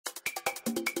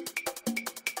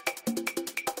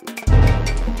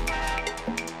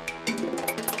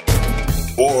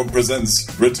4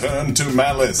 presents Return to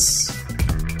Malice.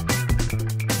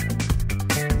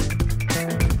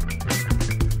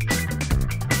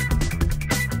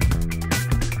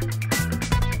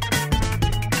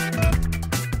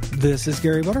 This is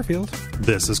Gary Butterfield.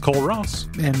 This is Cole Ross.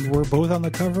 And we're both on the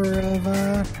cover of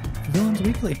Villains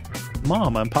Weekly.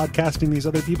 Mom, I'm podcasting these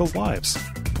other people's lives.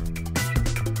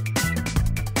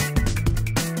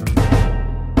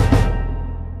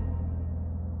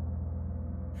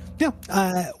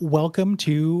 Yeah. Welcome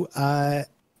to a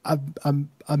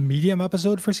medium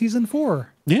episode for season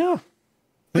 4. Yeah.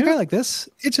 I like this.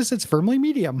 It's firmly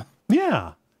medium.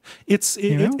 Yeah. It's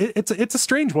a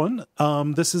strange one.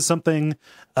 This is something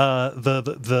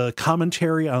the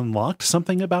commentary unlocked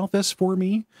something about this for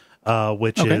me,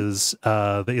 which is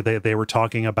they were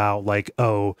talking about like,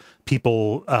 oh,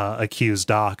 people accuse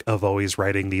Doc of always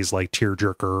writing these like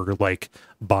tearjerker like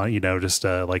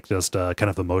just kind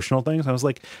of emotional things. I was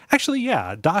like, actually,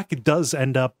 yeah, Doc does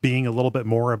end up being a little bit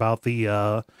more about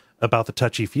the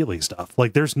touchy-feely stuff.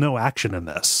 Like, there's no action in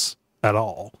this at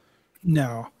all.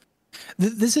 No.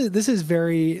 This is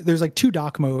very, there's like 2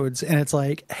 Doc modes, and it's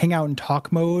like hang out and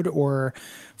talk mode or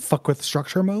fuck with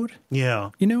structure mode.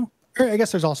 Yeah. Or I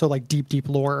guess there's also like deep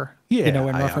lore, in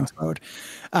reference mode.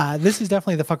 This is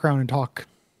definitely the fuck around and talk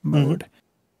mode.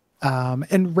 Mm-hmm.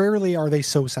 And rarely are they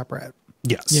so separate.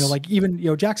 Yes. Like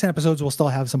even, Jackson episodes will still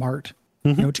have some heart,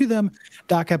 to them.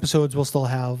 Doc episodes will still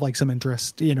have like some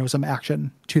interest, some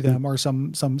action to them or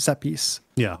some set piece.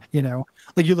 Yeah.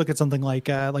 Like you look at something like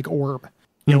Orb,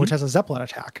 which has a Zeppelin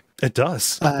attack. It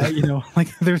does.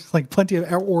 Like there's like plenty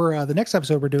of, or the next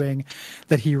episode we're doing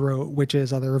that he wrote, which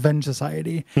is the Revenge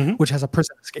Society, which has a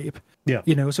prison escape. Yeah.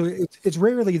 So it's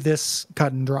rarely this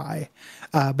cut and dry,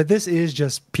 but this is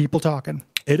just people talking.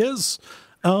 It is.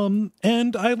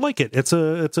 And I like it. It's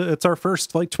our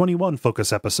first like 21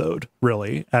 focus episode,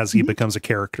 really, as he becomes a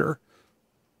character.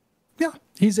 Yeah,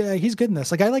 he's good in this.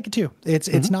 Like I like it too.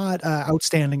 It's not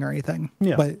outstanding or anything,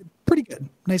 but pretty good.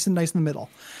 Nice in the middle.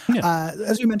 Yeah.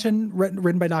 As you mentioned,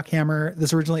 written by Doc Hammer.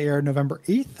 This originally aired November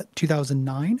 8th,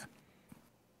 2009.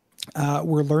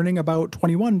 We're learning about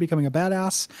 21 becoming a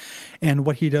badass and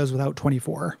what he does without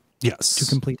 24. Yes. To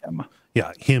complete him.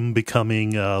 Yeah, him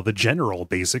becoming the general,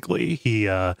 basically. He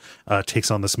takes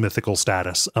on this mythical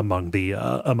status among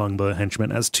the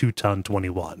henchmen as 2-ton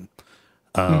 21.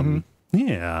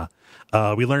 Yeah.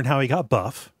 We learned how he got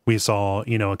buff. We saw,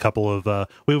 a couple of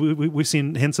we've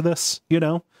seen hints of this,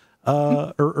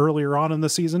 earlier on in the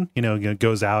season.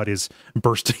 Goes out, he's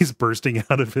bursting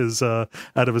out of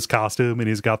his costume, and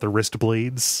he's got the wrist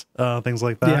blades, things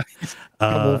like that.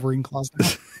 Yeah, Wolverine claws.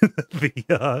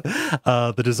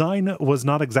 The design was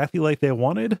not exactly like they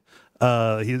wanted.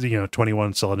 He's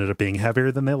 21 still ended up being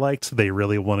heavier than they liked. They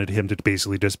really wanted him to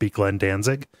basically just be Glenn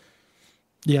Danzig.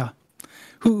 Yeah.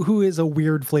 Who is a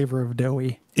weird flavor of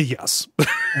doughy. Yes.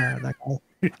 That guy.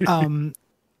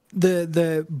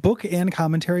 The book and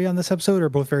commentary on this episode are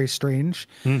both very strange.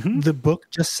 The book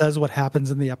just says what happens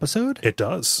in the episode. It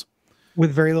does.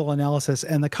 With very little analysis.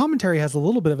 And the commentary has a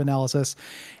little bit of analysis,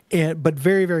 but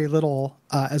very, very little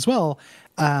as well.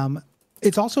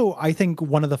 It's also, I think,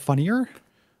 one of the funnier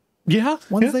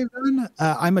ones they've done.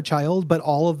 I'm a child, but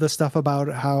all of the stuff about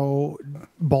how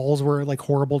balls were like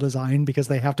horrible design because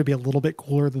they have to be a little bit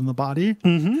cooler than the body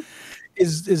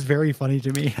is very funny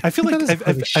to me. I feel like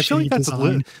I feel like that's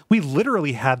we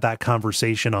literally had that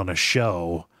conversation on a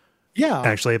show. Yeah,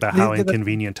 actually, about how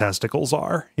inconvenient testicles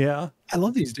are. Yeah, I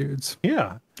love these dudes.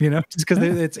 Yeah, just because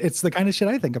it's the kind of shit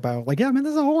I think about. Like, yeah, man,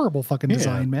 this is a horrible fucking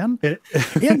design, man,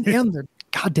 and they're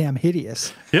goddamn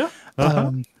hideous. Yeah.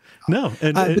 No,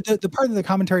 but the part of the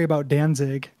commentary about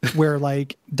Danzig, where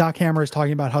like Doc Hammer is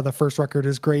talking about how the first record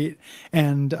is great,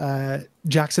 and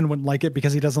Jackson wouldn't like it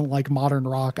because he doesn't like modern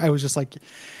rock. I was just like,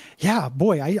 yeah,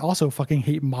 boy, I also fucking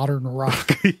hate modern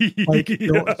rock. Like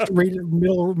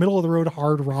middle of the road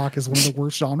hard rock is one of the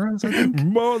worst genres, I think.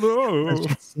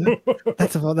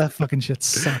 That fucking shit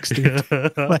sucks, dude.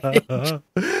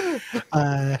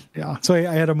 So I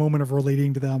had a moment of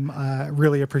relating to them,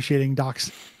 really appreciating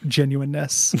Doc's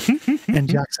genuineness and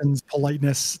Jackson's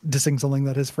politeness, dissing something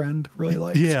that his friend really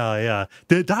liked. Yeah.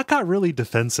 Doc got really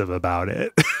defensive about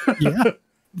it. Yeah,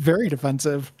 very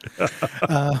defensive.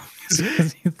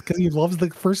 Because he loves the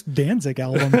first Danzig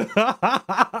album.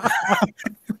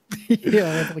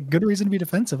 Yeah, like good reason to be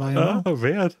defensive. I know. Oh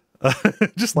man,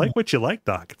 just like what you like,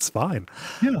 Doc. It's fine.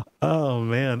 Yeah. Oh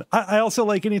man, I also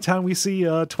like anytime we see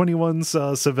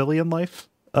 21's civilian life,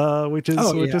 which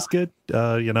is good.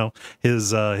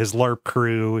 His LARP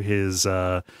crew, his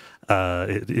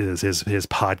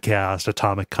podcast,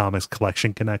 Atomic Comics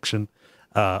Collection Connection.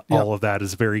 All of that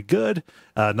is very good.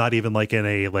 Not even like in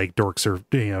a like dorks are,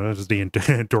 just being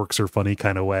dorks are funny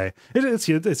kind of way.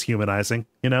 It's humanizing,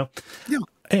 Yeah.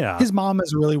 Yeah. His mom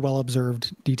is a really well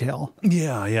observed detail.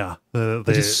 Yeah.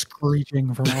 Just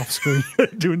screeching from off screen.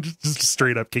 Doing just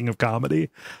straight up king of comedy,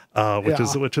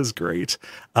 which is great.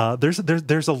 There's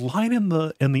a line in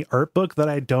the art book that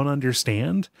I don't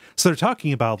understand. So they're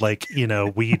talking about like,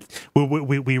 we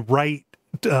write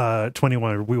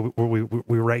 21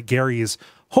 we write Gary's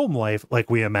home life like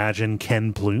we imagine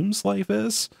Ken Bloom's life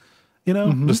is,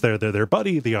 just their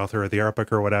buddy, the author of the art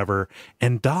book or whatever.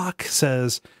 And Doc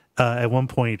says, at one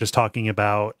point, just talking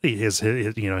about his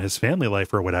family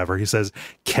life or whatever, he says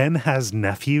Ken has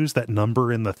nephews that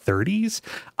number in the 30s.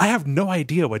 I have no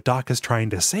idea what Doc is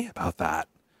trying to say about that.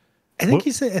 I think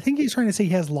he's trying to say he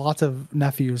has lots of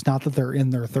nephews, not that they're in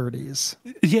their 30s.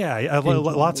 Yeah,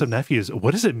 lots of nephews.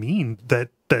 What does it mean that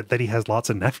he has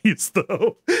lots of nephews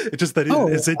though? It's just that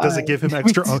does it give him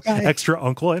extra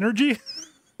uncle energy?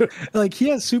 Like he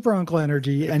has super uncle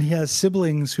energy, and he has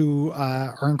siblings who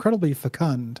are incredibly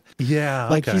fecund. Yeah,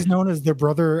 like he's known as the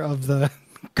brother of the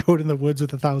goat in the woods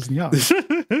with 1,000 young.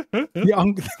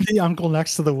 the uncle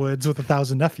next to the woods with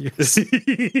 1,000 nephews.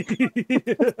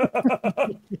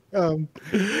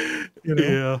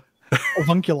 Yeah.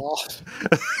 Avunculoth.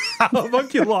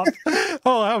 Avunculoth.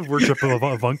 Oh, I would worship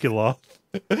Avunculoth.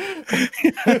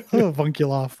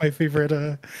 Avunculoth, my favorite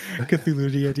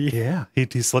Cthulhu deity. Yeah, he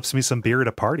slips me some beer at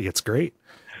a party. It's great.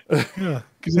 Yeah,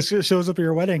 because it shows up at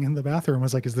your wedding in the bathroom.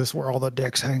 Was like, is this where all the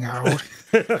dicks hang out?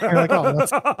 And you're like, oh,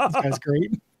 this guy's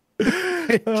great.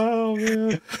 Oh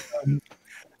man.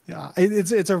 Yeah,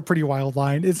 it's a pretty wild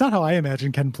line. It's not how I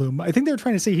imagine Ken Bloom. I think they're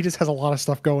trying to say he just has a lot of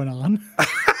stuff going on.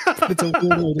 It's a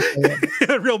weird way to say it.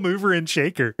 A real mover and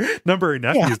shaker. Number of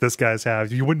nephews this guy's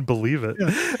have. You wouldn't believe it. Yeah.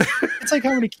 It's like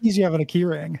how many keys you have in a key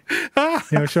ring.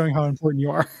 Showing how important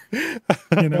you are.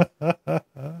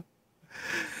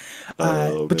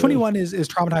 But 21 is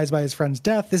traumatized by his friend's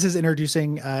death. This is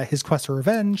introducing his quest for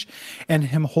revenge and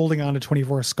him holding on to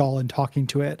 24's skull and talking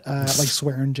to it like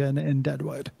Swearingen in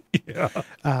Deadwood. Yeah.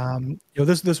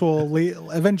 This will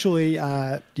eventually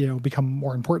become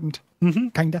more important. Mm-hmm.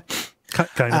 Kind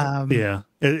of. Yeah,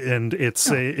 and it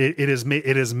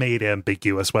is made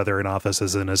ambiguous whether or not this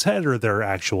is in his head or there are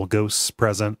actual ghosts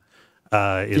present.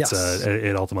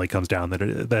 It ultimately comes down that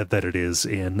it is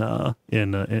in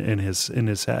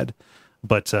his head.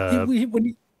 But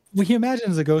when he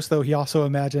imagines a ghost, though, he also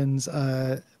imagines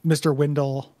Mr.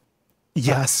 Wendell.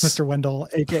 Yes, Mr. Wendell,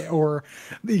 aka or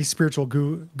the spiritual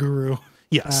guru.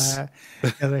 Yes,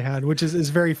 they had, which is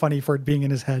very funny for it being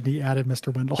in his head. He added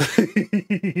Mr. Wendell.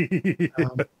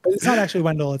 But it's not actually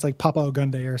Wendell. It's like Papa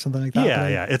Ogunde or something like that.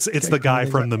 Yeah. It's the guy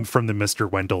from the Mr.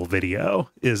 Wendell video.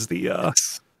 Is the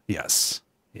yes,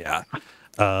 yeah.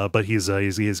 But he's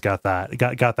got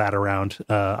that around.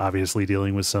 Obviously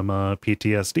dealing with some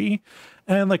PTSD.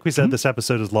 And like we said, this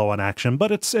episode is low on action,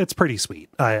 but it's pretty sweet.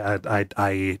 I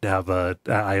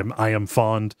am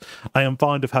fond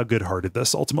of how good-hearted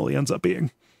this ultimately ends up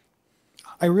being.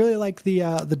 I really like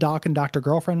the Doc and Dr.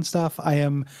 Girlfriend stuff. I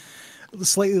am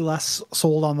slightly less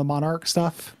sold on the Monarch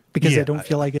stuff because I don't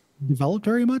feel like it developed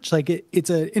very much. Like it's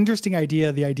an interesting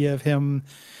idea. The idea of him,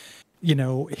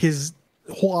 his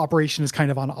whole operation is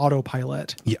kind of on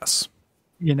autopilot. Yes.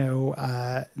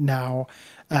 Now,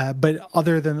 but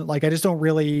other than like, they don't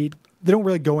really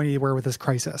go anywhere with this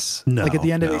crisis. No, like at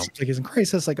the end of it, it seems like he's in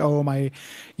crisis. Like, oh, my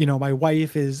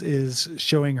wife is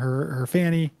showing her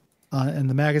fanny in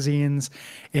the magazines,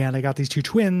 and I got these two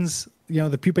twins,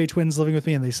 the pupae twins living with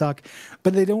me, and they suck.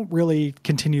 But they don't really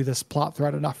continue this plot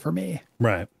thread enough for me.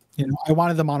 Right. I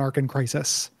wanted the Monarch in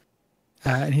crisis,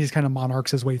 and he's kind of monarchs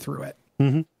his way through it.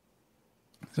 Mm-hmm.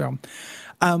 So,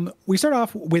 we start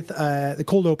off with the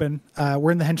cold open.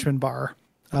 We're in the henchman bar,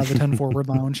 the 10 Forward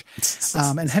Lounge,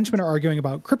 and henchmen are arguing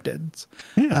about cryptids,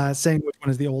 saying which one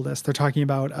is the oldest. They're talking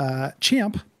about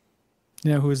Champ,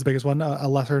 who is the biggest one, a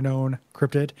lesser known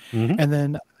cryptid, and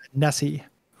then Nessie,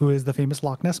 who is the famous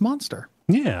Loch Ness monster.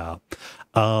 Yeah.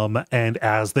 And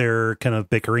as they're kind of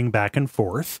bickering back and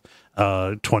forth,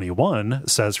 21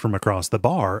 says from across the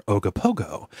bar,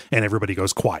 Ogopogo, and everybody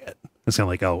goes quiet. It's kind of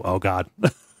like, oh God.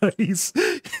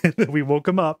 We woke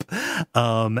him up.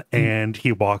 And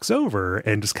he walks over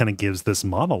and just kind of gives this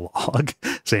monologue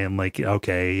saying like,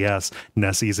 okay, yes,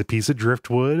 Nessie's a piece of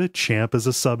driftwood. Champ is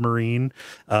a submarine.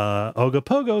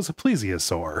 Ogopogo is a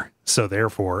plesiosaur. So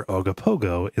therefore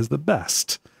Ogopogo is the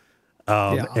best.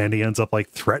 And he ends up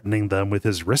like threatening them with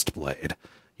his wrist blade,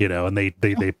 and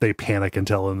they panic and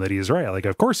tell him that he's right. Like,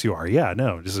 of course you are. Yeah,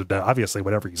 no, just obviously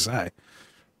whatever you say.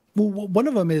 Well, one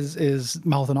of them is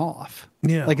mouthing off.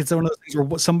 Yeah. Like it's one of those things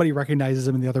where somebody recognizes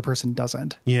him and the other person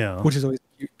doesn't. Yeah. Which is always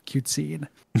a cute scene,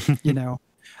 you know,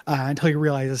 until he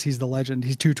realizes he's the legend.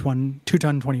 He's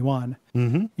 2-ton-21,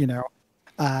 you know.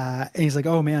 And he's like,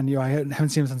 oh man, I haven't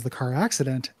seen him since the car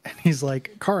accident. And he's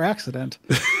like, car accident,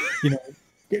 you know,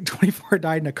 24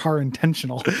 died in a car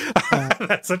intentional.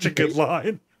 That's such a good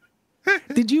line.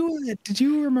 Did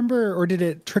you remember, or did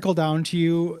it trickle down to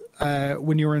you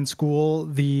when you were in school,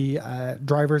 the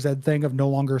driver's ed thing of no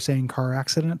longer saying car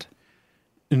accident?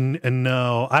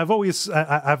 No, I've always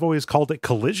called it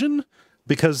collision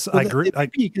because I grew up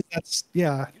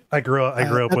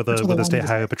with a state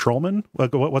highway patrolman.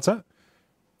 What's that?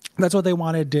 That's what they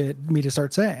wanted me to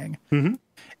start saying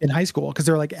in high school, because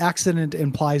they're like, accident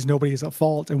implies nobody's at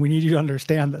fault, and we need you to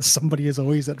understand that somebody is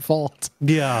always at fault.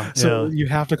 Yeah. So you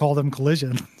have to call them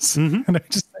collisions. And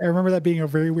I remember that being a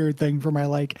very weird thing for my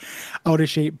like out of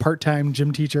shape part-time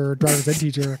gym teacher, driver's ed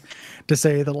teacher, to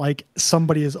say that like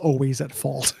somebody is always at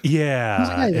fault.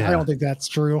 Yeah. I don't think that's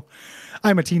true.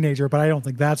 I'm a teenager, but I don't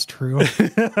think that's true.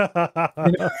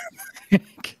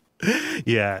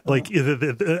 Yeah, like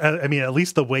I mean, at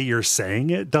least the way you're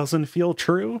saying it doesn't feel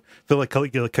true. I feel like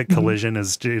collision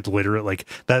is literally like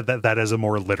that is a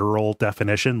more literal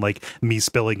definition. Like me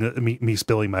spilling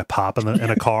my pop in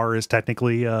a car is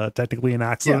technically an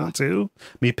accident too.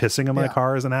 Me pissing in my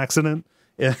car is an accident.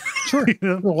 Yeah, sure. You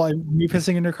know? Well, me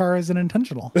pissing in your car is an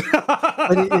intentional. But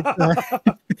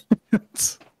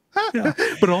yeah,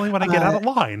 but only when I get out of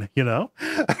line, you know.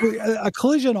 A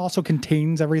collision also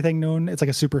contains everything known. It's like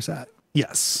a superset.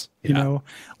 Yes. You know,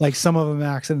 like some of them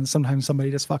accidents, sometimes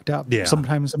somebody just fucked up. Yeah.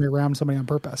 Sometimes somebody rammed somebody on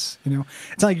purpose. You know,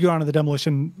 it's not like you go on to the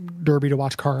demolition derby to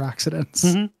watch car accidents.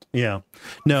 Yeah.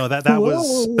 No, that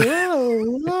was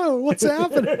whoa, what's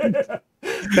happening?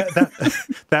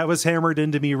 that was hammered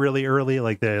into me really early.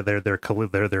 Like their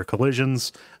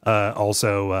collisions.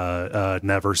 Also,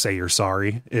 never say you're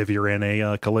sorry if you're in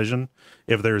a collision.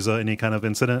 If there's any kind of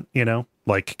incident, you know,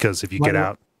 like because if you get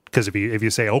out, because if you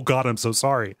say, "Oh God, I'm so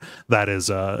sorry," that is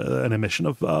an admission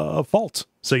of fault.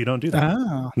 So you don't do that.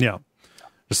 Ah. Yeah.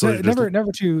 Kids are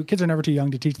never too young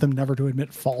to teach them never to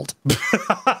admit fault.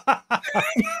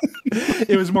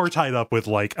 It was more tied up with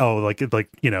like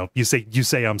you know, you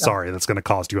say I'm sorry, that's going to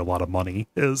cost you a lot of money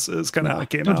is kind of how it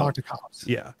came don't out. Talk to cops.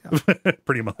 Yeah.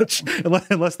 Pretty much,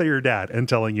 unless they're your dad and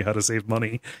telling you how to save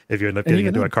money if you end up getting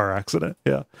into a car accident.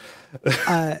 Yeah.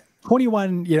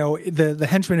 21, you know, the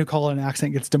henchman who called it an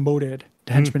accident gets demoted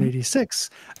to henchman 86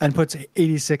 and puts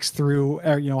 86 through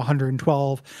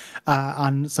 112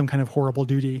 on some kind of horrible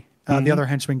duty. The other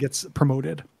henchman gets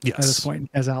promoted at this point.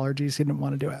 He has allergies. He didn't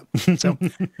want to do it. So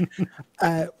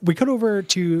we cut over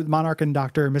to Monarch and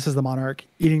Dr. and Mrs. the Monarch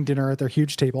eating dinner at their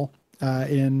huge table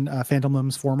in Phantom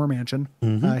Limb's former mansion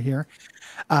here.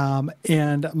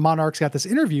 And Monarch's got this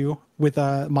interview with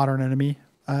a Modern Enemy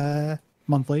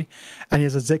monthly, and he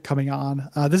has a Zik coming on.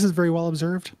 This is very well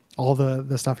observed. All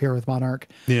the stuff here with Monarch,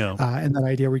 and that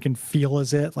idea we can feel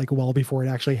is it like well before it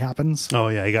actually happens. Oh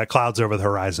yeah, you got clouds over the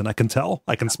horizon. I can tell.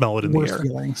 I can smell it in the air.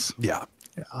 Feelings. Yeah.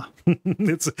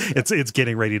 It's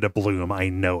getting ready to bloom. I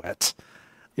know it.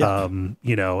 Yeah.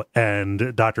 You know,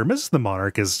 and Dr. and Mrs. the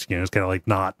Monarch is, you know, it's kind of like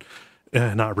not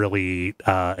really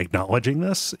acknowledging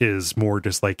this, is more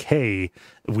just like, hey,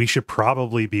 we should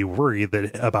probably be worried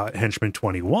about Henchman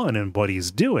 21 and what he's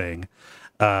doing.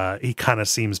 He kind of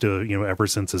seems to, you know, ever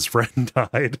since his friend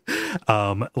died,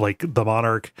 like the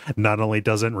Monarch not only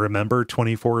doesn't remember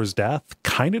 24's death,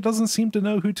 kind of doesn't seem to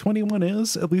know who 21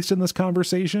 is, at least in this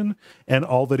conversation. And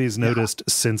all that he's noticed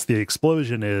since the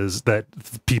explosion is that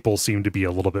people seem to be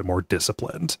a little bit more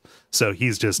disciplined. So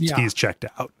he's checked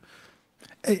out.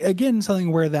 Again,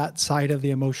 something where that side of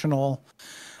the emotional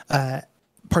part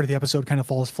of the episode kind of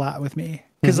falls flat with me.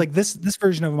 Because like this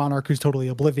version of Monarch who's totally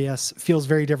oblivious feels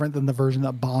very different than the version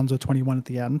that bonds with 21 at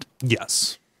the end.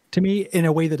 Yes. To me, in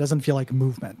a way that doesn't feel like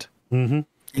movement. You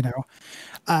know,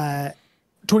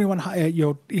 21, you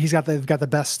know, he's got the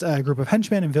best group of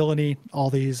henchmen and villainy, all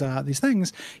these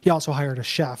things. He also hired a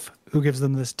chef who gives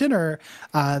them this dinner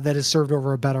that is served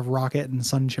over a bed of rocket and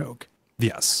sunchoke.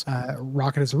 Yes.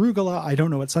 Rocket is arugula. I don't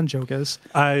know what sunchoke is.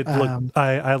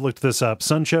 I looked this up.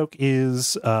 Sunchoke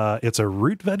is it's a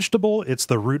root vegetable. It's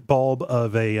the root bulb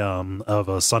of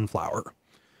a sunflower.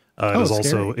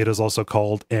 It is also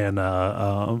called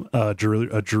a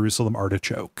Jerusalem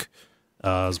artichoke.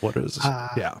 Is what it is.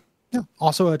 Yeah.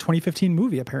 Also a 2015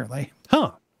 movie apparently.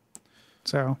 Huh.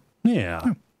 So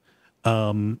yeah.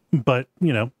 But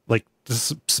you know, like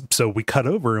so we cut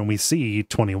over and we see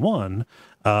 21.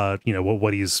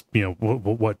 What he's,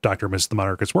 what Dr. Mrs. the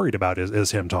Monarch is worried about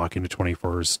is him talking to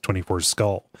 24's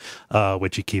skull,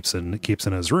 which he keeps in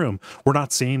his room. We're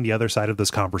not seeing the other side of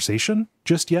this conversation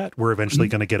just yet. We're eventually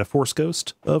going to get a Force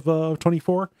ghost of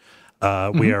 24.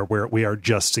 We are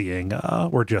just seeing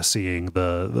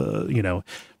the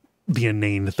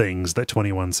inane things that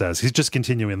 21 says. He's just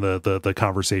continuing the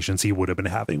conversations he would have been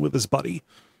having with his buddy.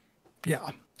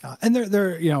 Yeah. And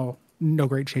they're no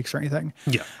great shakes or anything.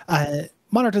 Yeah.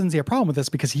 Monarch doesn't see a problem with this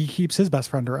because he keeps his best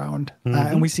friend around.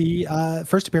 And we see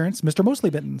first appearance, Mr. Mostly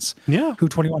Bittens, who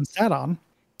 21 sat on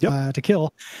to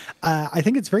kill. I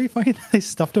think it's very funny that they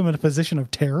stuffed him in a position of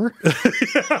terror. Well,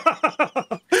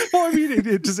 I mean,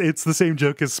 it's the same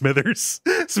joke as Smithers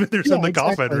in the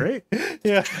coffin, right?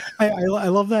 Yeah. I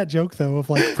love that joke, though, of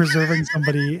like preserving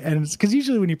somebody. And it's because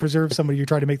usually when you preserve somebody, you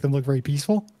try to make them look very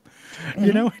peaceful.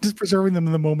 Just preserving them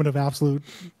in the moment of absolute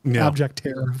abject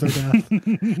terror of their death.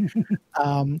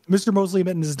 Mr. Mosley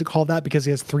Mittens is called that because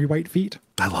he has 3 white feet.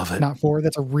 I love it. Not 4.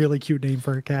 That's a really cute name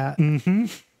for a cat. Mm-hmm.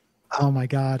 Oh my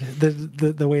God.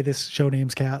 The way this show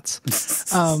names cats.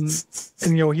 And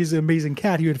he's an amazing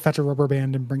cat. He would fetch a rubber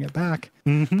band and bring it back.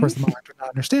 Of course, the Monarch would not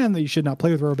understand that you should not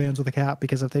play with rubber bands with a cat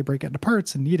because if they break it into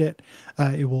parts and need it,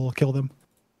 it will kill them.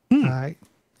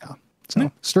 So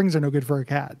strings are no good for a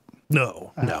cat.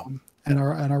 No. And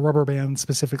our rubber band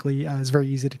specifically is very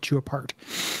easy to chew apart.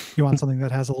 You want something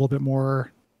that has a little bit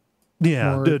more.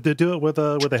 Yeah, do it with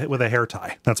a hair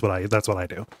tie. That's what I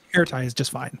do. Hair tie is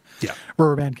just fine. Yeah,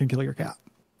 rubber band can kill your cat.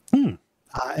 And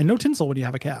no tinsel when you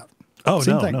have a cat. Oh,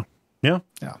 Same thing. No.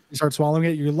 Yeah. You start swallowing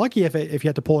it. You're lucky if you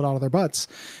had to pull it out of their butts.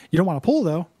 You don't want to pull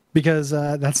though because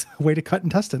that's a way to cut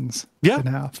intestines in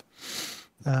half.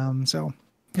 No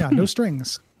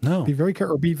strings. No. Be very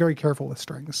careful with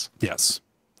strings. Yes.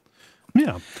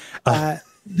 Yeah.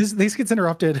 This gets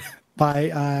interrupted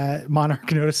by Monarch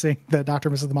noticing that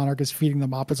Dr. Mrs. the Monarch is feeding the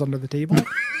moppets under the table.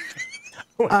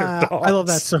 I love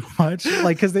that so much.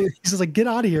 Like, because he says, like, get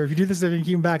out of here. If you do this, they're going to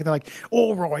keep him back. And they're like,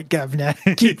 all right, governor,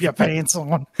 keep your pants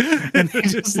on. And they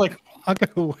just like walk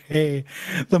away.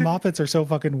 The moppets are so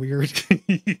fucking weird.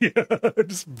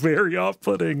 Just very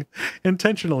off-putting.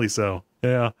 Intentionally so.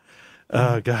 Yeah.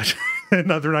 Oh, gosh.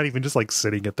 No, they're not even just like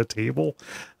sitting at the table.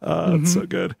 It's so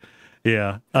good.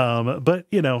 Yeah. But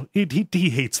he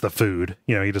hates the food.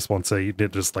 He just wants to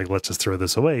just like, let's just throw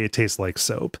this away. It tastes like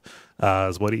soap,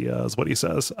 is what he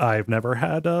says. I've never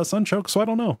had sunchoke, so I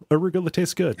don't know. Arugula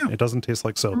tastes good. Yeah. It doesn't taste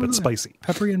like soap. It's spicy.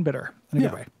 Peppery and bitter in a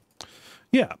good way.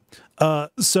 Yeah.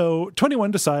 So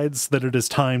 21 decides that it is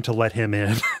time to let him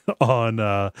in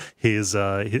on his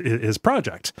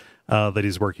project that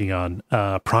he's working on,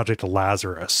 Project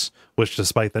Lazarus, which,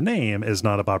 despite the name, is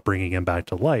not about bringing him back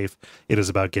to life. It is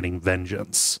about getting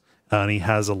vengeance. And he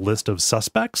has a list of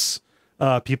suspects,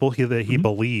 people that he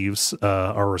believes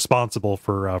are responsible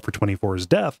for 24's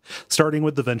death, starting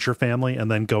with the Venture family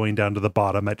and then going down to the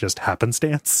bottom at just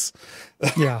happenstance.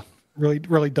 Yeah, really,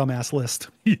 really dumbass list.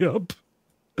 Yep.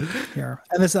 Yeah,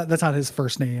 and that's not his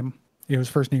first name. His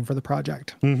first name for the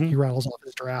project. He rattles off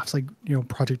his drafts like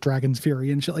Project Dragon's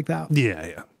Fury and shit like that.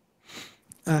 Yeah.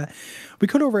 We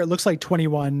cut over. It looks like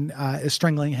 21 is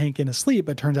strangling Hank in his sleep,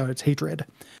 but it turns out it's hatred.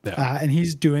 Yeah. And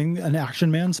he's doing an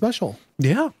Action Man special.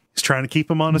 Yeah, he's trying to keep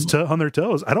them on on their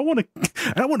toes. I don't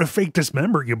want to fake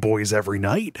dismember you boys every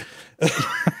night.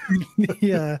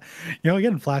 Yeah,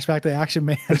 again, flashback to Action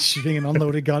Man shooting an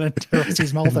unloaded gun into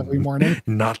Rusty's mouth every morning.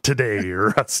 Not today,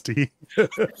 Rusty.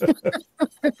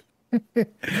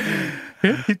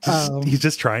 He's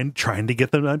just trying to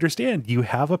get them to understand. You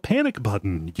have a panic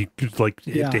button. You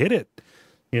hit it.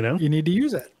 You need to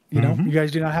use it. You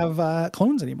guys do not have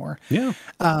clones anymore. Yeah.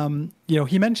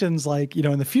 He mentions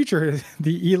in the future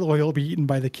the Eloy will be eaten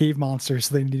by the cave monsters,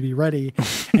 so they need to be ready.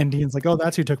 And Dean's like, oh,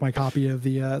 that's who took my copy of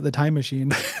the time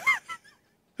machine.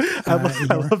 I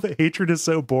love that Hatred is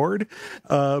so bored,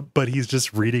 but he's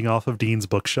just reading off of Dean's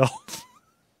bookshelf.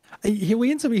 He's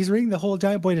reading the whole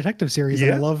Giant Boy Detective series.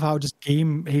 Yeah. I love how just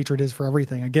game Hatred is for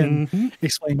everything. Again,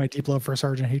 explain my deep love for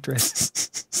Sergeant Hatred.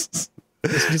 He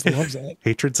just loves it.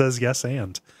 Hatred says yes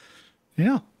and.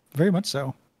 Yeah, very much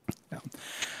so.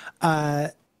 Yeah.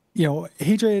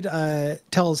 Hatred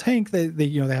tells Hank that they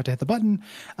have to hit the button,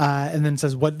 and then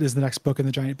says, what is the next book in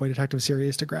the Giant Boy Detective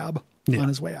series to grab on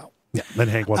his way out? Yeah, then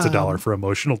Hank wants $1 for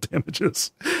emotional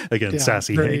damages. Again,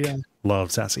 sassy Hank.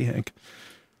 Love sassy Hank.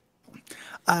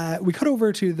 We cut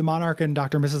over to the Monarch and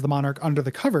Dr. Mrs. the Monarch under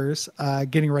the covers,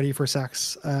 getting ready for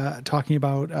sex, talking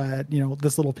about,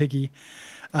 this little piggy,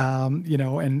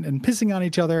 and pissing on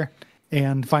each other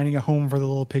and finding a home for the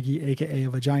little piggy, aka a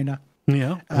vagina.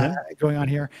 going on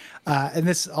here. And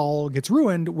this all gets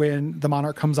ruined when the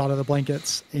Monarch comes out of the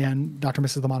blankets and Dr. and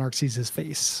Mrs. the Monarch sees his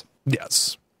face.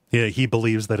 Yes. Yeah, he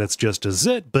believes that it's just a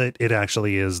zit, but it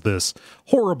actually is this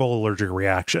horrible allergic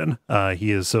reaction.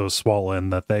 He is so swollen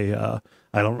that they, I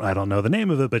don't know the name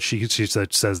of it, but she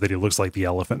says that he looks like the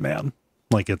Elephant Man.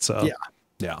 Like it's, John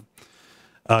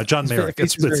Merrick.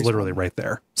 It's literally right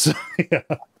there. So, yeah.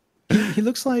 He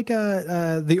looks like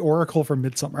the Oracle from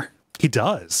Midsummer. He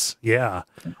does. Yeah.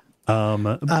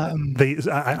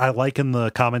 I like in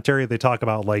the commentary, they talk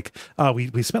about like,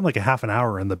 we spent like a half an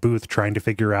hour in the booth trying to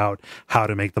figure out how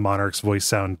to make the Monarch's voice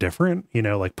sound different,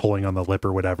 like pulling on the lip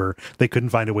or whatever. They couldn't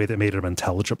find a way that made it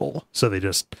intelligible. So they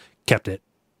just kept it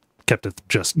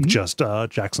just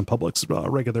Jackson Public's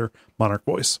regular Monarch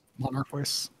voice.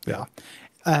 Yeah.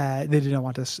 They didn't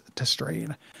want to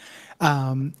strain.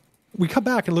 We come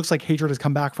back. It looks like Hatred has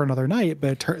come back for another night,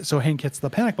 but so Hank hits the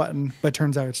panic button, but it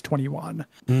turns out it's 21.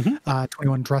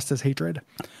 21 dressed as Hatred.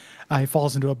 He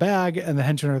falls into a bag, and the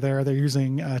henchmen are there. They're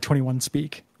using 21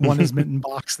 speak. One is Mitten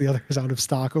Box, the other is out of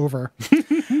stock. Over.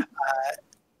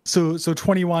 So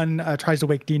 21 tries to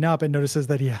wake Dean up and notices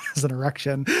that he has an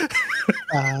erection.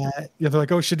 They're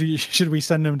like, "Oh, should we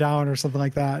send him down or something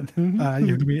like that?"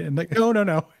 And like,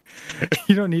 no,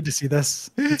 you don't need to see this.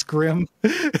 It's grim.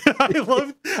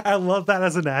 I love that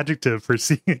as an adjective for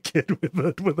seeing a kid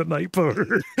with a night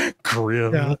boner.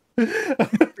 Grim.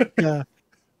 Yeah.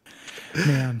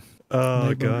 Man.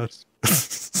 Oh god.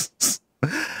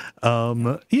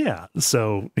 Yeah.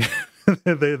 So.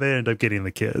 they end up getting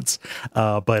the kids,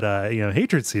 but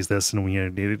Hatred sees this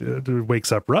and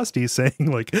wakes up Rusty saying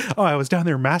like, "Oh, I was down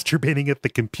there masturbating at the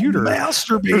computer."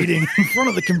 Masturbating in front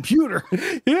of the computer.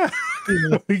 Yeah.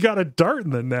 We got a dart in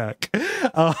the neck.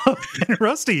 And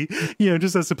Rusty,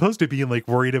 just as opposed to being like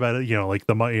worried about it, like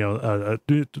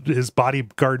his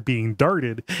bodyguard being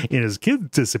darted and his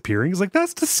kid disappearing, he's like,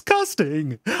 "That's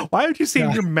disgusting. Why would you say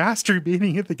you're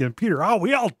masturbating at the computer?" "Oh,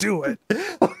 we all do it."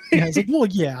 Yeah, it's like, well,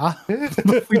 yeah,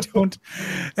 but we don't.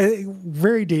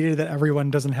 Very dated that everyone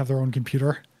doesn't have their own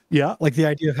computer. Yeah, like the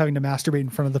idea of having to masturbate in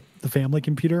front of the family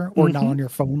computer or not on your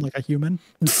phone like a human.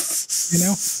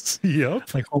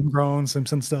 Yep, like homegrown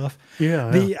Simpson stuff. Yeah,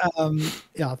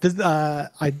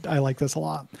 I like this a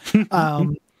lot.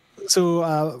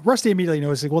 So Rusty immediately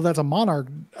notices, well, that's a Monarch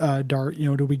dart.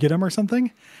 Do we get him or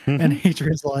something? And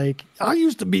Hatred's like, "I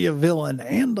used to be a villain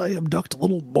and I abduct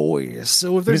little boys.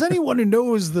 So if there's anyone who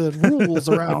knows the rules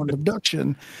around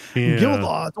abduction,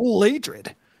 Gilda, old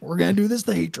Hatred, we're going to do this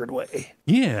the Hatred way."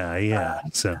 Yeah.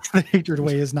 So the Hatred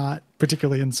way is not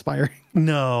particularly inspiring.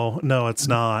 No, it's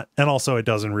not. And also it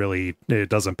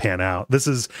doesn't pan out. This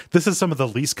is some of the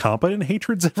least competent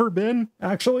Hatred's ever been,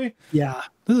 actually. Yeah.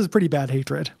 This is pretty bad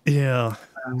Hatred. Yeah.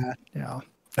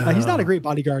 He's not a great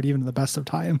bodyguard even in the best of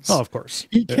times. Oh, of course.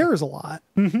 He cares a lot.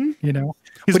 He's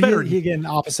but better. He again,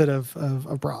 opposite of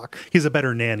Brock. He's a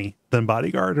better nanny than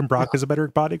bodyguard, and Brock is a better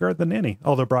bodyguard than nanny,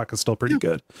 although Brock is still pretty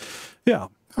good. Yeah.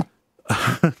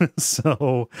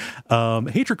 So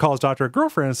Hatred calls Doctor a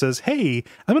girlfriend and says, "Hey,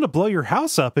 I'm going to blow your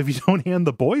house up if you don't hand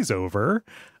the boys over.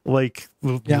 Like,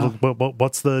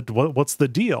 what's the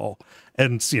deal?"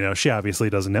 And she obviously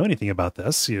doesn't know anything about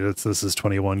this. This is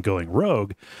 21 going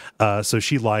rogue, so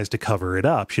she lies to cover it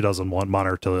up. She doesn't want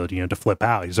Monarch to flip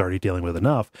out. He's already dealing with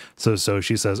enough. So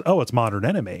she says, "Oh, it's Modern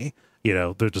Enemy."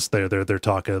 They're just they're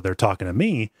talking to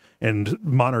me, and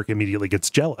Monarch immediately gets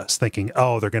jealous, thinking,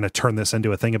 "Oh, they're going to turn this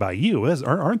into a thing about you,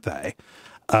 aren't they?"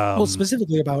 Well,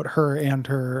 specifically about her and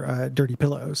her dirty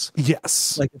pillows.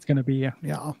 Yes, like it's going to be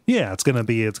it's going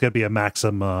to be a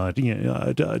Maxim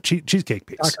cheesecake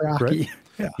piece. Dr. Aki.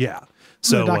 Right? Yeah.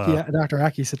 So Dr.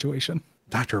 Aki situation.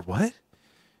 Dr. what?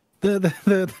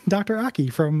 The Dr.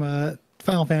 Aki from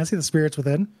Final Fantasy: The Spirits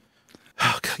Within.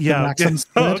 Oh, yeah.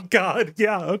 Oh God.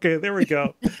 Yeah. Okay. There we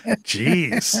go.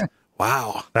 Jeez.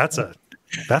 Wow. That's a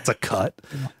cut.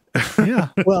 Yeah.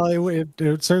 Well,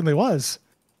 it certainly was.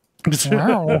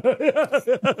 Wow.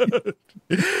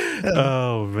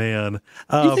 Oh man.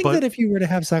 Do you think that if you were to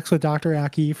have sex with Dr.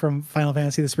 Aki from Final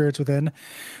Fantasy: The Spirits Within,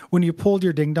 when you pulled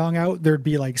your ding dong out, there'd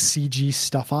be like CG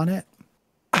stuff on it?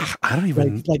 I don't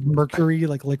even like mercury,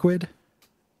 like liquid.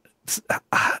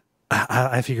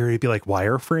 I figure it'd be like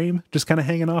wireframe just kind of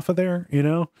hanging off of there,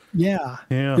 Yeah.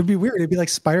 It'd be weird. It'd be like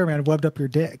Spider-Man webbed up your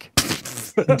dick.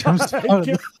 In terms of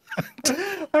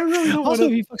I really don't also,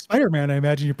 if you fuck Spider-Man, I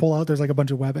imagine you pull out, there's like a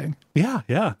bunch of webbing. Yeah.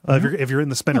 If you're in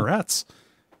the spinnerets.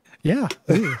 Yeah.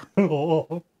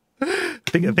 I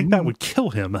think that would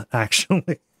kill him,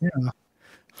 actually. Yeah.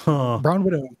 Brown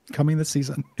Widow coming this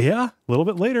season. Yeah, a little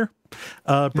bit later.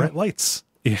 Brett Lights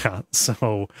Yeah.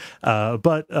 So,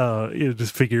 but it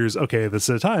just figures, okay, this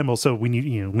is a time. Also, when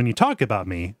you talk about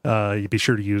me, you be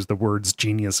sure to use the words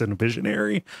genius and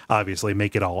visionary. Obviously,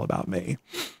 make it all about me.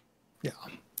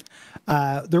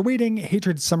 Yeah. They're waiting.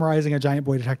 Hatred summarizing a giant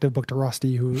boy detective book to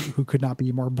Rusty, who could not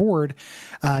be more bored.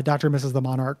 Dr. and Mrs. the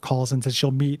Monarch calls and says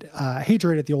she'll meet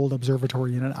Hatred at the old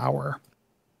observatory in an hour.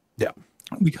 Yeah.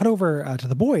 We cut over to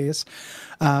the boys,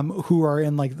 who are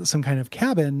in like some kind of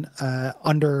cabin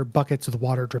under buckets with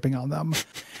water dripping on them.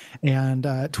 And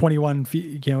 21,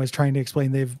 is trying to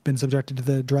explain they've been subjected to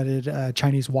the dreaded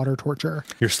Chinese water torture.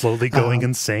 You're slowly going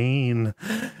insane.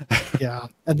 Yeah.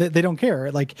 And they don't care.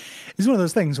 Like, it's one of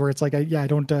those things where it's like, I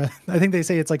don't, I think they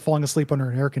say it's like falling asleep under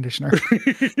an air conditioner.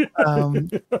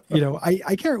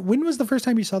 I can't, when was the first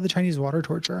time you saw the Chinese water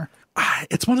torture?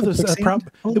 It's one of those,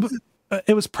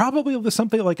 it was probably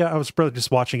something like I was probably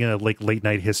just watching a like late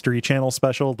night History Channel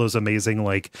special. Those amazing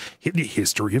like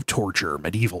history of torture,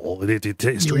 medieval,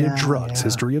 history of drugs,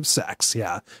 history of sex.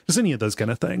 Yeah, just any of those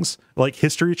kind of things. Like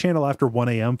History Channel after 1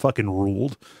 a.m. fucking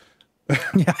ruled.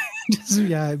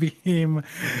 It became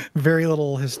very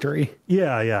little history.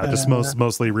 Just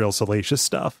mostly real salacious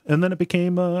stuff. And then it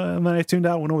became, and then I tuned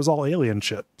out when it was all alien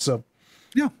shit. So.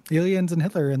 Yeah, aliens and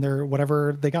Hitler and their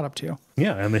whatever they got up to.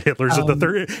 Yeah, and the Hitlers of the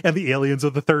third and the aliens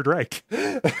of the Third Reich.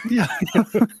 Yeah, I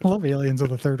love aliens of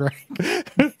the Third Reich.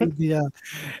 But yeah,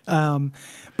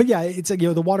 it's like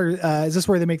the water. Is this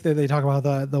where they talk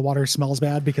about the water smells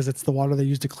bad because it's the water they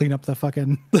use to clean up the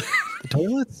fucking the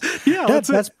toilets? Yeah,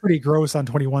 that's pretty gross on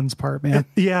 21's part, man.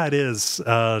 Yeah, it is.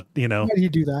 Why do you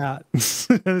do that?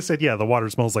 And I said, the water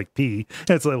smells like pee.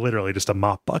 It's literally just a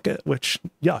mop bucket, which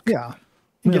yuck. Yeah.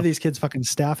 Give these kids fucking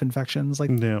staph infections,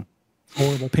 like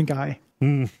horrible pink eye.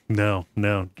 No,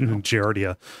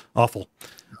 Giardia, awful.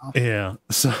 Oh. Yeah.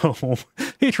 So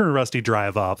Hatred and Rusty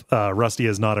drive up. Rusty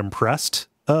is not impressed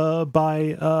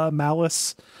by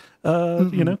Malice,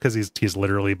 because he's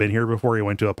literally been here before. He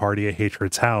went to a party at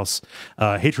Hatred's house.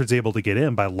 Hatred's able to get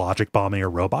in by logic bombing a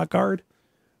robot guard.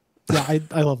 Yeah,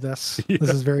 I love this. Yeah.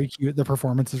 This is very cute. The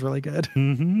performance is really good.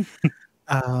 Mm-hmm.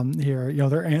 Here,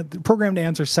 they're programmed to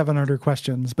answer 700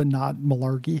 questions, but not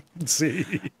malarkey. See,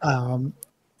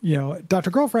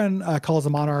 Dr. Girlfriend calls the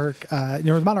Monarch.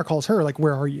 The Monarch calls her, like,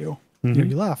 "Where are you?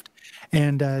 Mm-hmm. You left."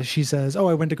 And she says, "Oh,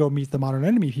 I went to go meet the Modern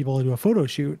Enemy people to do a photo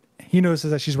shoot." He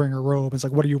notices that she's wearing a robe. It's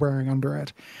like, "What are you wearing under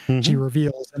it?" Mm-hmm. She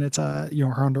reveals, and it's her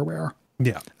underwear.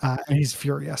 Yeah, and he's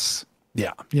furious.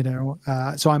 Yeah.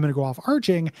 So I'm going to go off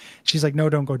arching. She's like, "No,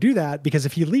 don't go do that, because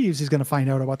if he leaves, he's going to find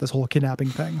out about this whole kidnapping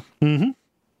thing." Mm-hmm.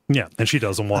 Yeah. And she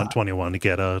doesn't want 21 to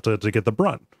get to get the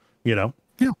brunt, Yeah.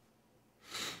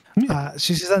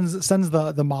 She sends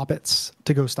the Moppets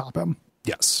to go stop him.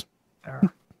 Yes.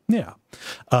 Yeah.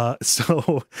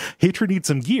 So Hatred needs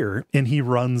some gear, and he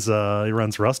runs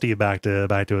Rusty back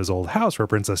to his old house where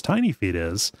Princess Tinyfeet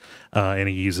is, and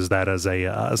he uses that as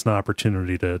an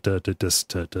opportunity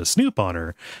to snoop on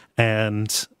her.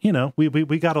 And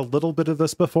we got a little bit of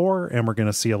this before, and we're going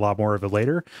to see a lot more of it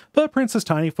later. But Princess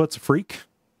Tinyfoot's a freak,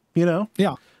 Yeah.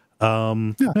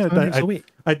 I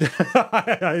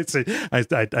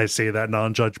say that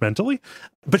non-judgmentally,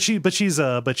 but she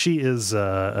is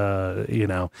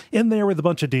in there with a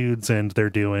bunch of dudes, and they're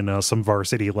doing some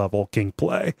varsity level kink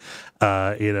play.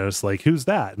 It's like, "Who's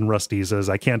that?" And Rusty says,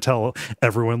 "I can't tell.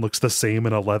 Everyone looks the same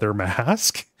in a leather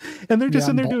mask." And they're just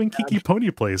in there doing kiki pony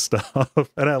play stuff.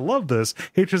 And I love this.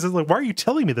 Hatred says, like, "Why are you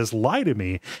telling me this? Lie to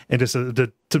me." And just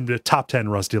the top 10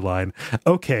 Rusty line.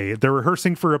 "Okay, they're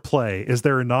rehearsing for a play. Is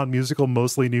there a non-musical,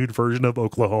 mostly nude version of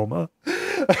Oklahoma?"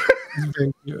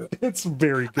 Very good. It's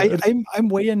very good. I'm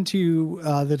way into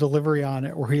the delivery on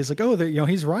it, where he's like, "Oh,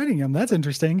 he's riding him. That's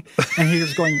interesting," and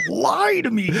he's going, "Lie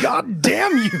to me, god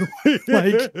damn you!"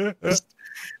 Like,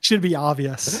 should be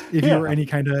obvious if you were any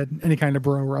kind of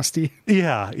bro, Rusty.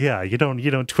 Yeah. You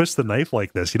don't twist the knife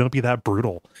like this. You don't be that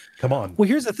brutal. Come on. Well,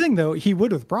 here's the thing, though. He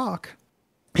would with Brock.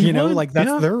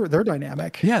 That's their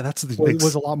dynamic. Yeah, that's it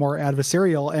was a lot more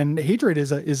adversarial, and Hatred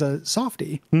is a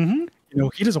softie. Mm-hmm.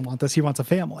 He doesn't want this. He wants a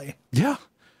family. Yeah.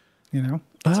 Yeah.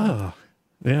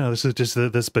 This is just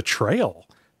this betrayal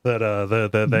that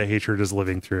the Hatred is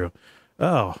living through.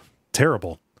 Oh,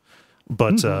 terrible.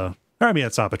 But it's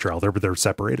not betrayal. They're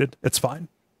separated. It's fine.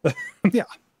 Yeah.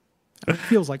 It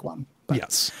feels like one. But,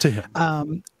 yes, to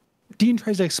him. Dean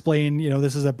tries to explain,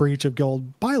 this is a breach of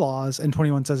guild bylaws, and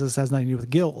 21 says this has nothing to do with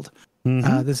guild.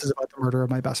 Mm-hmm. This is about the murder of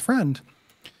my best friend.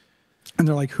 And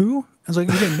they're like, "Who?" I was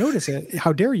like, "You didn't notice it.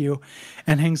 How dare you?"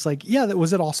 And Hank's like, "Yeah,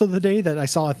 was it also the day that I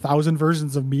saw 1,000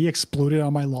 versions of me exploded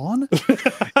on my lawn?"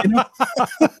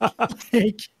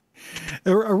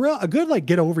 a good like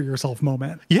get over yourself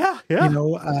moment. Yeah.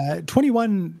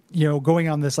 21, going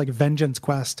on this like vengeance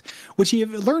quest, which he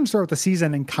learns throughout the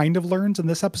season and kind of learns in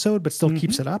this episode, but still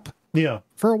keeps it up. Yeah.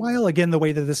 For a while. Again, the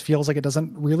way that this feels like it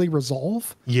doesn't really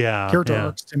resolve character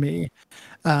arcs to me,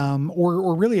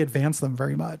 or really advance them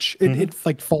very much. It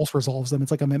like false resolves them.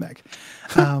 It's like a mimic.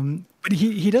 But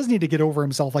he does need to get over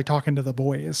himself, like talking to the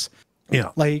boys.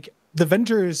 Yeah. Like the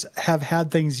Vengers have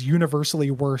had things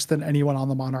universally worse than anyone on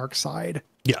the Monarch side.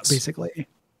 Yes. Basically.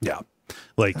 Yeah.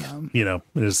 Like,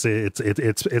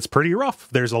 it's pretty rough.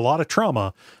 There's a lot of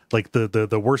trauma. Like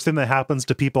the worst thing that happens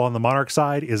to people on the Monarch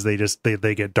side is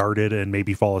they get darted and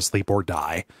maybe fall asleep or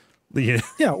die.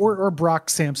 Yeah, or Brock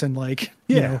Sampson,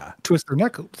 twist their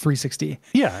neck 360.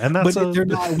 Yeah, and that's they're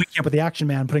not waking up with the Action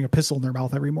Man putting a pistol in their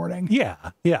mouth every morning. Yeah.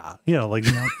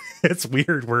 It's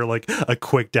weird where like a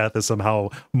quick death is somehow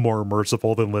more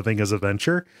merciful than living as a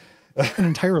Venture. An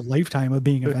entire lifetime of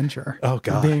being a Venture. Oh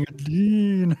God, being a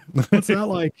dean. What's that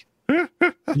like?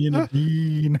 Being a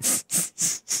dean.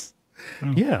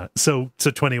 Yeah. So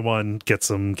 21 gets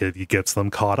them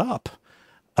caught up.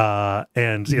 Because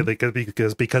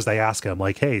they ask him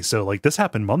like, hey, so like this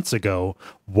happened months ago,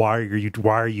 why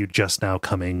are you just now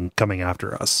coming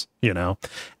after us,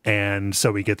 and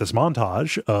so we get this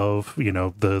montage of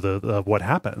the what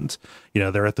happened.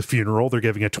 They're at the funeral, they're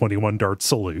giving a 21 dart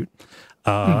salute,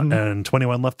 and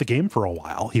 21 left the game for a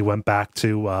while. He went back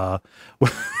to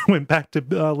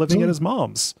living at his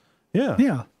mom's.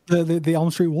 The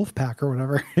Elm Street Wolf Pack or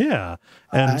whatever. Yeah.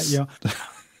 And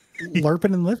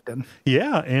LARPing and lifting.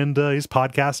 Yeah, and he's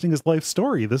podcasting his life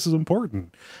story. This is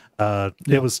important.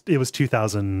 It was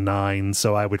 2009,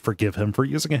 so I would forgive him for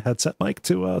using a headset mic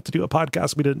to do a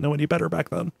podcast. We didn't know any better back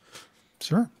then.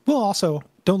 Sure. Well, also,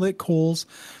 don't let Cole's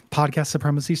podcast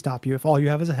supremacy stop you if all you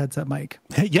have is a headset mic.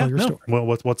 Hey, yeah, no. Well,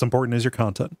 what's important is your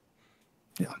content.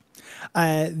 Yeah.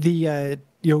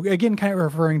 Again, kind of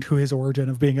referring to his origin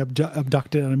of being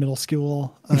abducted on a middle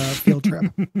school field trip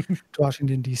to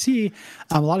Washington, D.C.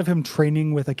 A lot of him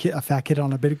training with a fat kid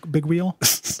on a big wheel,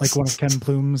 like one of Ken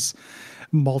Plume's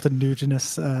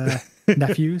multitudinous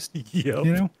nephews.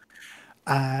 Yep.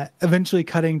 Eventually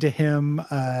cutting to him,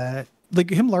 like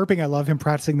him LARPing. I love him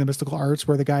practicing the mystical arts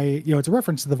where the guy, it's a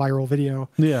reference to the viral video.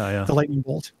 Yeah. The lightning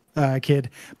bolt kid,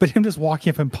 but him just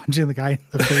walking up and punching the guy in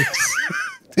the face.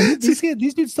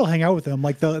 These dudes still hang out with him.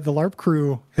 Like the LARP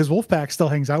crew, his wolf pack still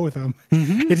hangs out with him.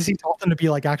 Does he taught them to be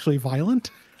like actually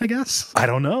violent? I guess. I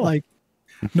don't know. Like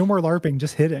no more LARPing,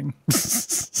 just hitting.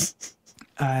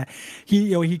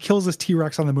 He kills this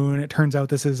T-Rex on the moon. It turns out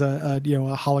this is a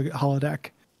holodeck,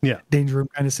 danger room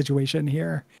kind of situation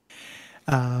here.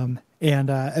 And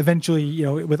eventually,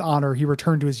 with honor, he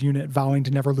returned to his unit, vowing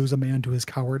to never lose a man to his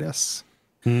cowardice.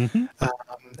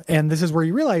 And this is where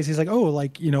you realize he's like, I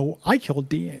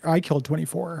killed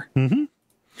 24.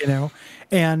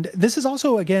 And this is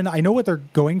also, again, I know what they're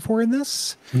going for in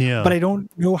this, but I don't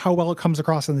know how well it comes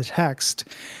across in the text.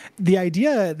 The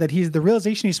idea that the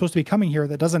realization he's supposed to be coming here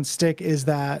that doesn't stick is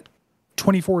that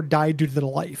 24 died due to the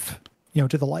life,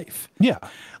 to the life. Yeah.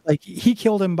 Like he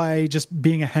killed him by just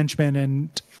being a henchman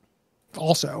and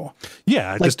also they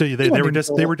were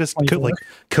just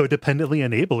codependently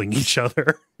enabling each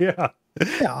other.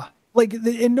 Like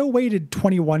in no way did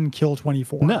 21 kill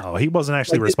 24. No, he wasn't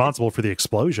actually responsible for the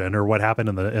explosion or what happened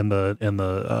in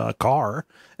the car.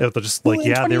 It was just like,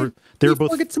 they were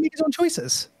both gets to make his own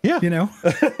choices.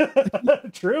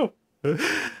 True.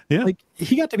 Like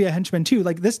he got to be a henchman too.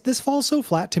 Like this falls so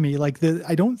flat to me. Like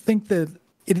I don't think that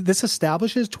this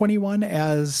establishes 21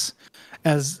 as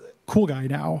cool guy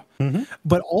now,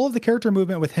 but all of the character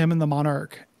movement with him and the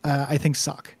Monarch, I think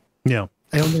suck. Yeah.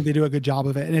 I don't think they do a good job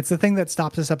of it. And it's the thing that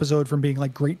stops this episode from being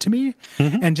like great to me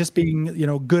and just being,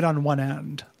 good on one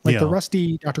end. Like the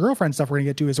Rusty Dr. Girlfriend stuff we're going to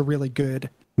get to is a really good,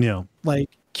 like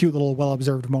cute little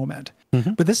well-observed moment.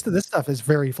 But this stuff is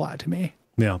very flat to me.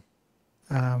 Yeah.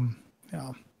 And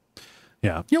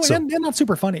not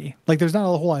super funny. Like there's not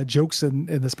a whole lot of jokes in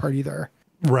this part either.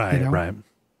 Right. Right.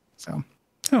 So.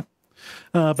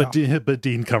 But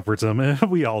Dean comforts him.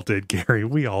 We all did, Gary.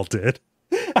 We all did.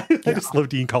 I just love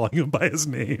Dean calling him by his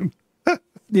name.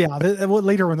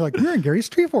 Later when they're like, we're in Gary's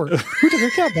tree fort. We took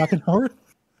a cab back an hour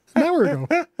ago.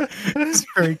 It's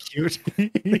very cute.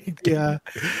 The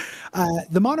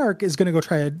Monarch is going to go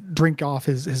try to drink off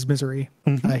his misery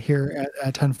here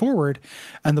at 10 Forward,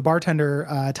 and the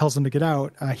bartender tells him to get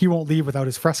out. He won't leave without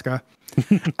his Fresca.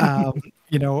 And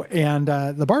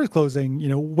the bar is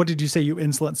closing. What did you say, you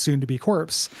insolent soon-to-be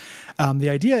corpse? The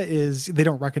idea is they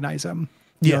don't recognize him.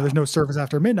 There's no service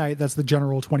after midnight. That's the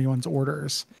General 21's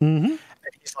orders. And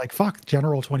he's like, fuck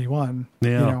General 21.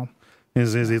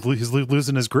 He's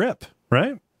losing his grip.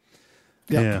 right?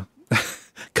 Yep. Yeah.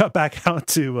 Cut back out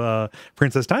to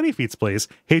Princess Tiny Feet's place.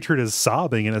 Hatred is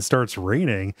sobbing and it starts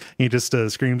raining. He just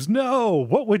screams, "No!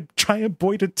 What would Giant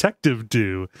Boy Detective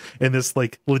do?" In this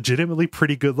like legitimately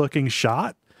pretty good looking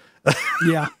shot.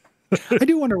 Yeah. I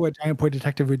do wonder what Giant Boy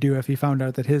Detective would do if he found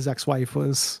out that his ex-wife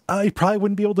was... He probably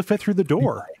wouldn't be able to fit through the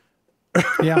door.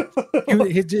 Yeah.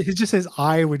 Just his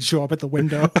eye would show up at the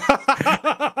window.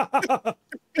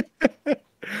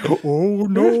 Oh,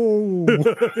 no.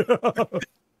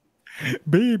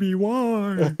 Baby,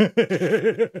 why?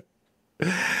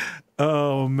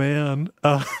 Oh, man.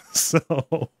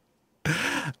 The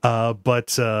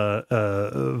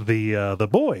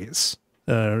boys...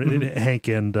 Hank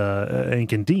and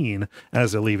Dean,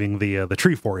 as they're leaving the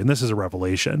tree fort, and this is a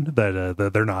revelation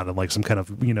that they're not in like some kind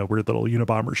of weird little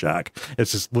Unabomber shack.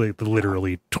 It's just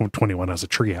literally 21 has a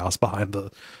tree house behind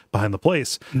the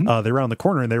place. They round the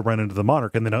corner and they run into the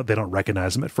Monarch, and they don't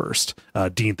recognize him at first.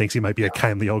 Dean thinks he might be a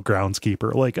kindly old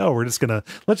groundskeeper, like, oh,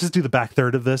 let's just do the back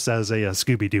third of this as a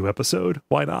Scooby-Doo episode.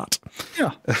 Why not?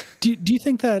 Yeah. Do you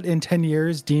think that in 10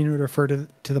 years Dean would refer to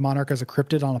the Monarch as a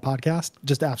cryptid on a podcast,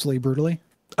 just absolutely brutally?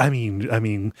 I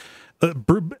mean,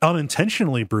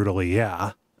 unintentionally brutally,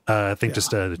 yeah. I think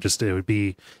just it would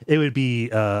be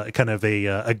kind of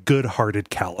a good-hearted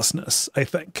callousness, I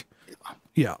think.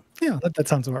 Yeah. Yeah, that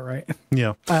sounds about right.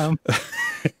 Yeah. But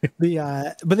they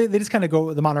just kind of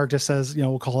go. The Monarch just says,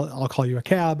 I'll call you a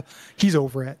cab. He's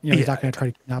over it. He's not going to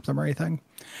try to kidnap them or anything.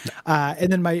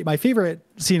 And then my favorite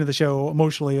scene of the show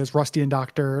emotionally is Rusty and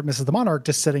Dr. Mrs. the Monarch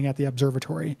just sitting at the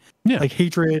observatory. Yeah. Like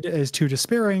Hatred is too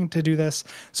despairing to do this,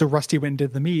 so Rusty went and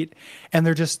did the meet, and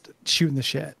they're just shooting the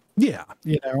shit. Yeah.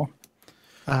 Hey,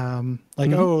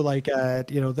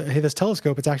 this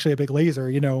telescope, it's actually a big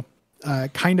laser.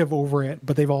 Kind of over it,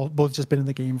 but they've both just been in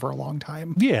the game for a long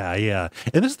time. Yeah.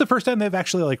 And this is the first time they've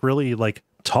actually really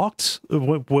talked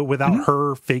without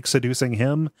her fake seducing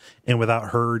him and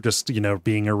without her just,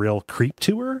 being a real creep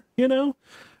to her, And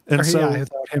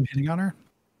without him hitting on her.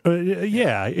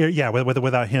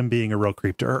 Without him being a real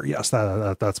creep to her. Yes,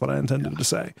 that's what I intended to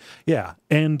say. Yeah.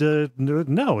 And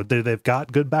no, they've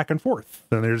got good back and forth,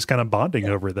 and they're just kind of bonding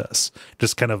over this,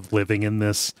 just kind of living in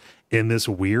this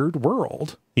weird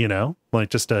world, she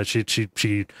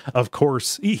of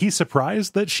course he's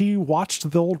surprised that she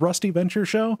watched the old Rusty Venture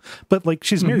show, but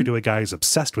she's married to a guy who's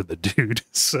obsessed with the dude.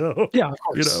 So yeah, of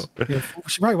course.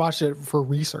 She probably watched it for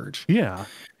research. Yeah.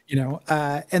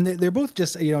 And they're both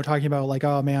just, talking about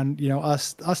oh man,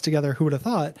 us together, who would have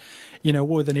thought, what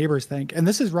would the neighbors think? And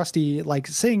this is Rusty,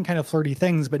 saying kind of flirty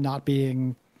things, but not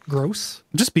being gross.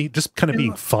 Just kind of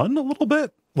being fun a little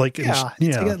bit.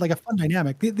 It's like a fun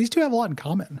dynamic. These two have a lot in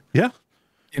common. Yeah.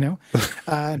 And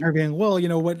her being, well,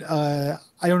 what, I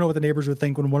don't know what the neighbors would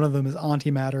think when one of them is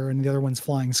antimatter and the other one's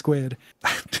flying squid.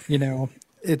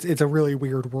 It's a really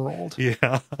weird world.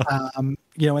 Yeah. And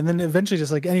then eventually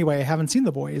just anyway, I haven't seen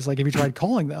the boys. Have you tried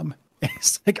calling them? And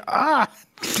it's hatred,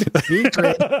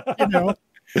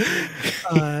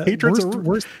 Hatred's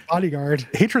worst bodyguard.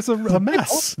 Hatred's a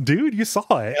mess, dude. You saw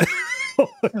it.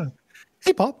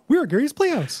 Hey, Pop, we're at Gary's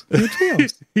Playhouse. Very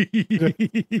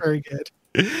good.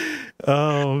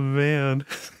 Oh, man.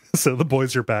 So the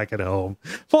boys are back at home.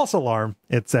 False alarm.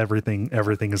 It's everything.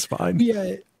 Everything is fine.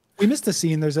 Yeah. We missed a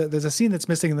scene. There's a scene that's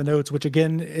missing in the notes, which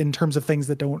again, in terms of things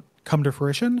that don't come to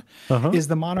fruition, is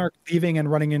the Monarch leaving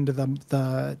and running into the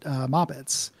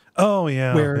Moppets. Oh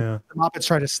yeah, where the Moppets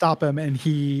try to stop him and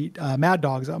he mad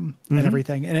dogs them and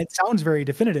everything. And it sounds very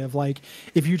definitive.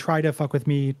 If you try to fuck with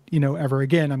me, ever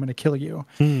again, I'm going to kill you.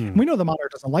 We know the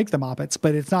Monarch doesn't like the Moppets,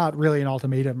 but it's not really an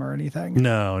ultimatum or anything.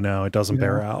 No, it doesn't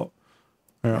bear out.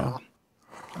 Yeah.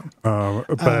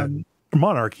 But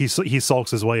Monarch, he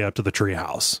sulks his way up to the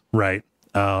treehouse, right?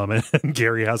 And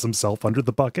Gary has himself under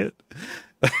the bucket,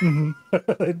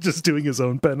 just doing his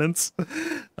own penance,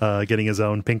 getting his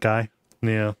own pink eye.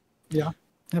 Yeah,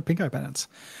 pink eye penance.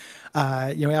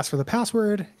 He asks for the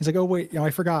password. He's like, oh wait,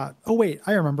 I forgot. Oh wait,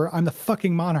 I remember. I'm the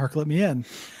fucking Monarch. Let me in.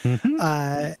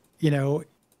 When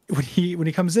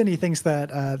he comes in, he thinks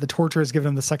that the torture has given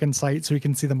him the second sight, so he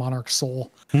can see the Monarch's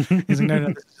soul. He's like, no,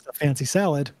 this is just a fancy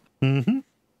salad. What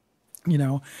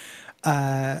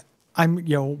are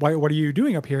you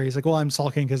doing up here? He's like, well, I'm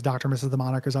sulking because Dr. and Mrs. the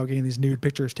Monarch is out getting these nude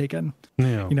pictures taken.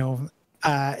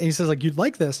 And he says, you'd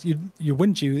like this, you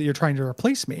wouldn't you? You're trying to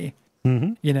replace me.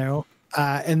 And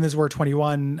this is where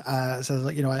 21 says,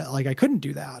 I couldn't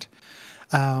do that.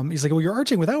 He's like, well, you're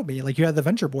arching without me. You had the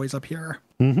Venture Boys up here.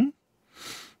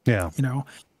 Yeah.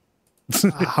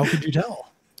 How could you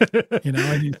tell?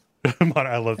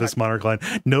 I love this Monarch line.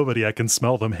 Nobody, I can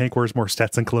smell them. Hank wears more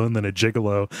Stetson cologne than a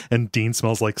gigolo, and Dean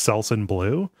smells like Selsun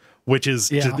Blue. which is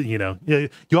just, you know,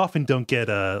 you often don't get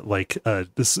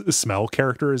this smell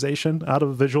characterization out of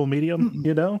a visual medium,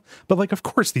 you know, but like, of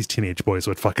course these teenage boys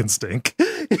would fucking stink.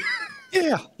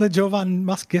 Yeah, the Jovan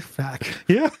Musk gift pack.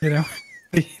 Yeah, you know,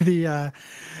 you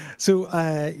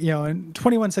know, and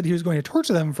 21 said he was going to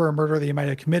torture them for a murder they might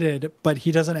have committed, but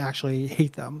he doesn't actually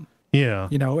hate them. Yeah,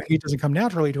 you know, hate doesn't come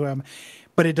naturally to him,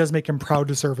 but it does make him proud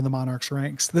to serve in the Monarch's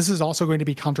ranks. This is also going to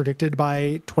be contradicted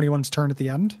by 21's turn at the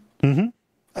end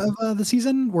of the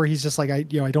season, where he's just like, I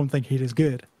don't think hate is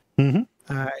good. You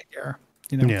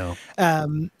know,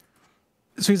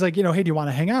 so he's like, you know, hey, do you want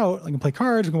to hang out? We can play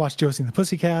cards. We can watch Josie and the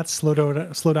Pussycats. Slow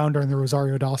down during the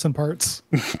Rosario Dawson parts.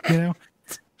 You know,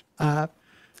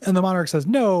 and the Monarch says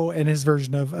no, and his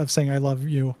version of saying I love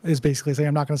you is basically saying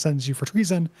I'm not going to sentence you for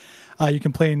treason. You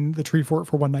can play in the tree fort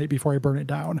for one night before I burn it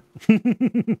down.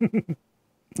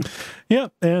 Yeah,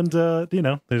 and you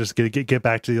know, they're just gonna get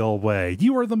back to the old way.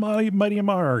 You are the mighty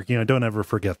Monarch. You know, don't ever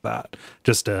forget that.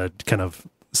 Just kind of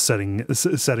setting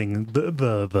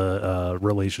the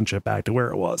relationship back to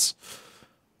where it was.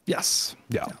 Yes.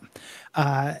 Yeah.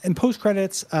 And post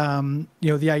credits, you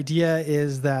know, the idea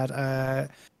is that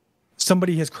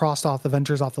somebody has crossed off the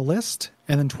Ventures off the list,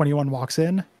 and then 21 walks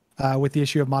in with the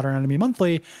issue of Modern Enemy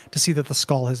Monthly to see that the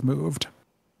skull has moved.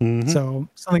 So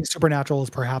something supernatural is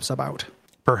perhaps about.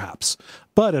 Perhaps,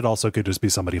 but it also could just be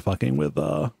somebody fucking with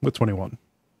 21,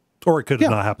 or it could have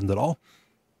not happened at all.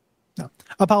 No.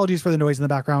 Apologies for the noise in the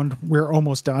background. We're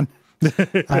almost done.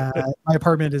 My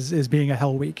apartment is being a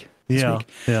hell week this week.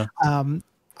 Yeah.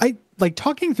 I like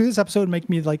talking through this episode make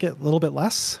me like it a little bit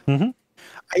less.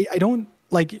 I don't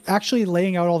like actually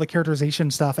laying out all the characterization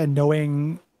stuff and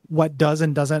knowing what does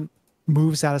and doesn't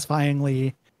move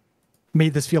satisfyingly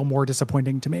made this feel more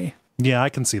disappointing to me. Yeah, I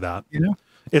can see that. You know?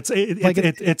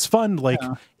 It's fun, like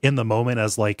in the moment,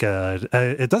 as like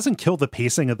it doesn't kill the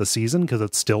pacing of the season because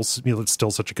it's still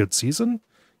such a good season,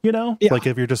 you know. Like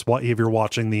if you're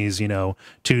watching these, you know,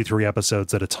 2-3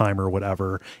 episodes at a time or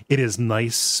whatever, it is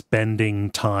nice spending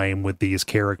time with these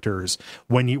characters.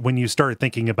 When you start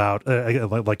thinking about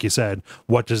like you said,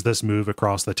 what does this move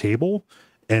across the table,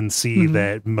 and see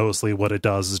that mostly what it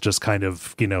does is just kind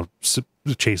of, you know,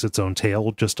 chase its own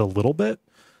tail just a little bit.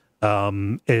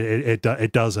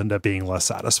 It does end up being less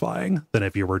satisfying than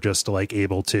if you were just like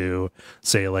able to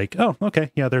say like, oh, okay,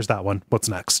 yeah, there's that one. What's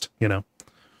next? You know,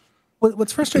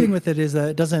 what's frustrating with it is that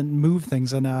it doesn't move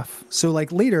things enough. So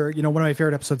like later, you know, one of my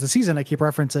favorite episodes of the season, I keep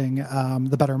referencing,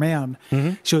 The Better Man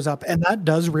shows up, and that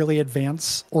does really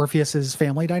advance Orpheus's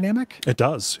family dynamic. It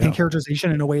does. And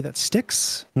characterization in a way that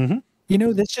sticks. You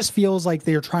know, this just feels like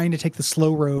they're trying to take the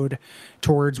slow road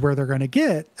towards where they're going to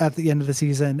get at the end of the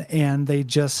season. And they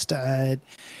just,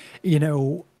 you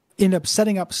know, end up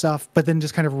setting up stuff, but then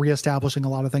just kind of reestablishing a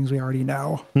lot of things we already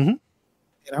know. You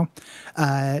know,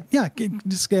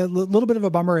 just a little bit of a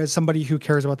bummer as somebody who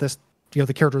cares about this, you know,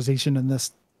 the characterization in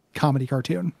this comedy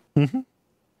cartoon.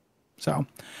 So,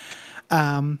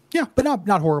 but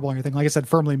not horrible or anything. Like I said,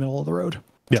 firmly middle of the road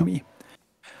to me.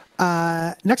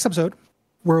 Next episode,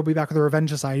 where we'll be back with the Revenge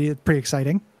Society. It's pretty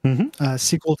exciting.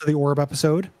 Sequel to the Orb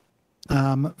episode,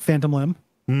 Phantom Limb.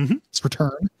 Its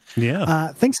return.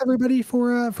 Thanks everybody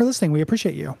for listening. We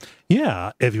appreciate you.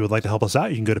 Yeah. If you would like to help us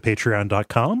out, you can go to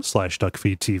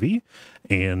patreon.com/Duckfeed.tv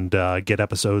and get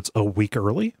episodes a week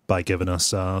early by giving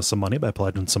us some money, by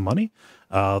pledging some money.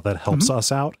 That helps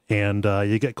us out, and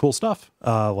you get cool stuff.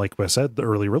 Like I said, the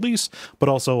early release, but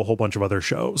also a whole bunch of other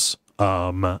shows,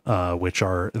 which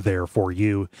are there for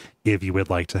you if you would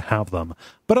like to have them.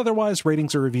 But otherwise,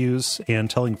 ratings or reviews and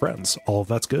telling friends, all of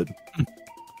that's good.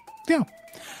 Yeah,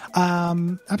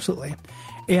 absolutely.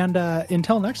 And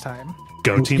until next time,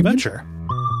 go Team Venture.